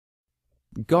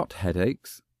Got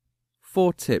headaches?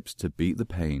 4 tips to beat the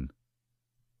pain.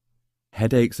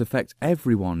 Headaches affect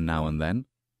everyone now and then,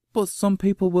 but some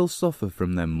people will suffer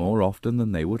from them more often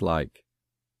than they would like.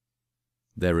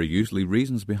 There are usually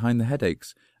reasons behind the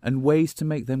headaches and ways to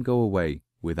make them go away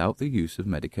without the use of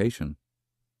medication.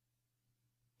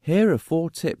 Here are 4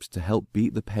 tips to help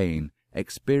beat the pain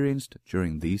experienced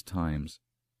during these times.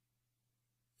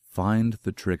 Find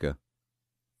the trigger.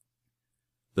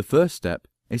 The first step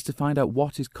is to find out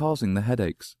what is causing the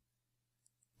headaches.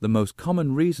 The most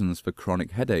common reasons for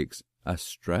chronic headaches are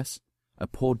stress, a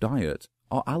poor diet,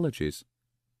 or allergies.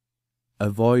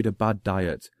 Avoid a bad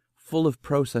diet full of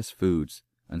processed foods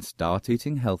and start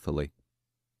eating healthily.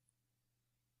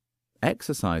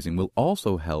 Exercising will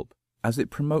also help as it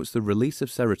promotes the release of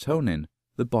serotonin,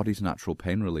 the body's natural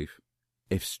pain relief.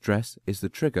 If stress is the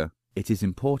trigger, it is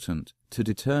important to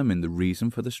determine the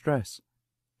reason for the stress.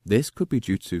 This could be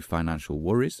due to financial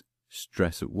worries,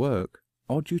 stress at work,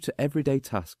 or due to everyday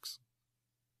tasks.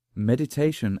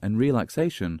 Meditation and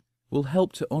relaxation will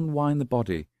help to unwind the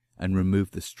body and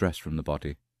remove the stress from the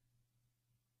body.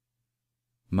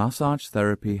 Massage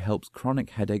therapy helps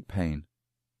chronic headache pain.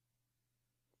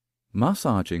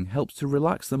 Massaging helps to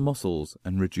relax the muscles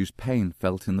and reduce pain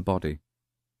felt in the body.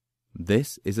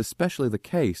 This is especially the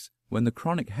case when the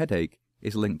chronic headache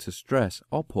is linked to stress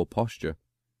or poor posture.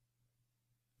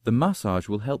 The massage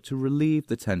will help to relieve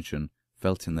the tension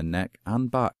felt in the neck and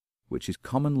back, which is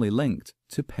commonly linked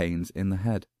to pains in the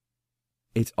head.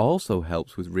 It also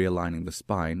helps with realigning the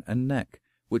spine and neck,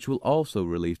 which will also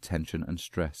relieve tension and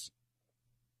stress.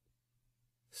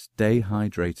 Stay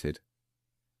hydrated.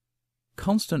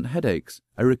 Constant headaches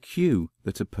are a cue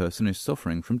that a person is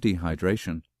suffering from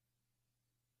dehydration.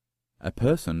 A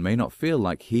person may not feel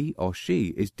like he or she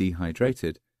is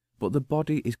dehydrated, but the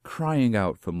body is crying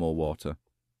out for more water.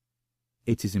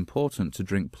 It is important to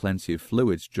drink plenty of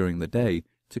fluids during the day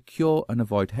to cure and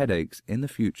avoid headaches in the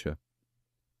future.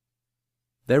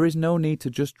 There is no need to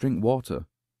just drink water.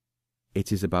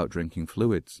 It is about drinking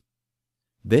fluids.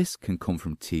 This can come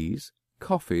from teas,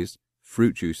 coffees,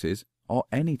 fruit juices, or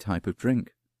any type of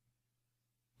drink.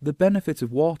 The benefit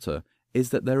of water is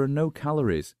that there are no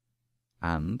calories,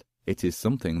 and it is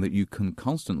something that you can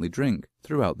constantly drink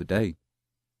throughout the day.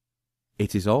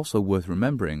 It is also worth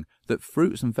remembering that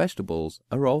fruits and vegetables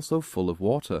are also full of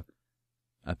water,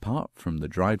 apart from the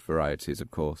dried varieties,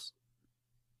 of course.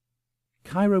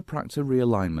 Chiropractor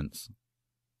realignments.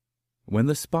 When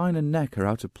the spine and neck are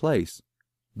out of place,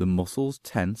 the muscles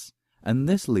tense, and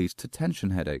this leads to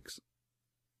tension headaches.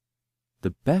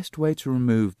 The best way to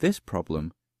remove this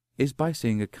problem is by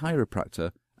seeing a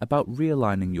chiropractor about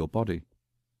realigning your body.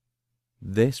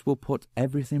 This will put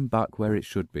everything back where it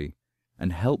should be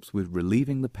and helps with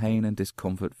relieving the pain and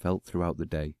discomfort felt throughout the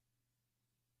day.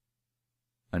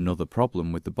 Another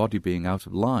problem with the body being out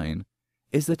of line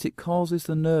is that it causes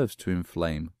the nerves to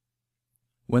inflame.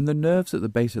 When the nerves at the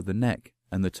base of the neck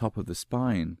and the top of the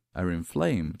spine are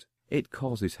inflamed, it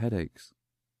causes headaches.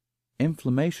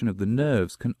 Inflammation of the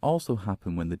nerves can also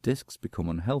happen when the discs become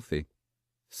unhealthy,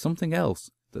 something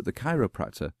else that the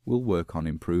chiropractor will work on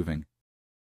improving.